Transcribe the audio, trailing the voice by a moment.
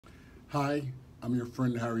Hi, I'm your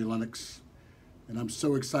friend Harry Lennix, and I'm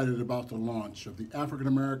so excited about the launch of the African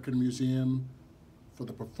American Museum for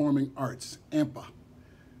the Performing Arts, AAMPA.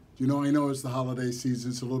 I know it's the holiday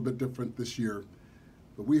season, it's a little bit different this year,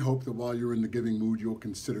 but we hope that while you're in the giving mood, you'll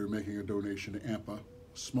consider making a donation to AAMPA.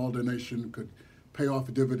 A small donation could pay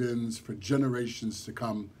off dividends for generations to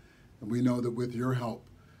come, and we know that with your help,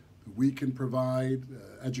 we can provide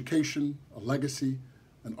education, a legacy,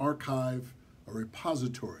 an archive, a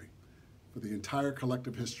repository for the entire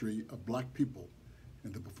collective history of Black people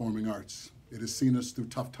in the performing arts. It has seen us through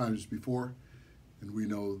tough times before, and we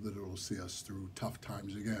know that it will see us through tough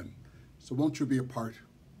times again. So won't you be a part?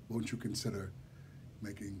 Won't you consider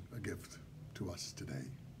making a gift to us today?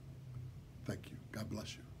 Thank you. God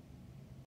bless you.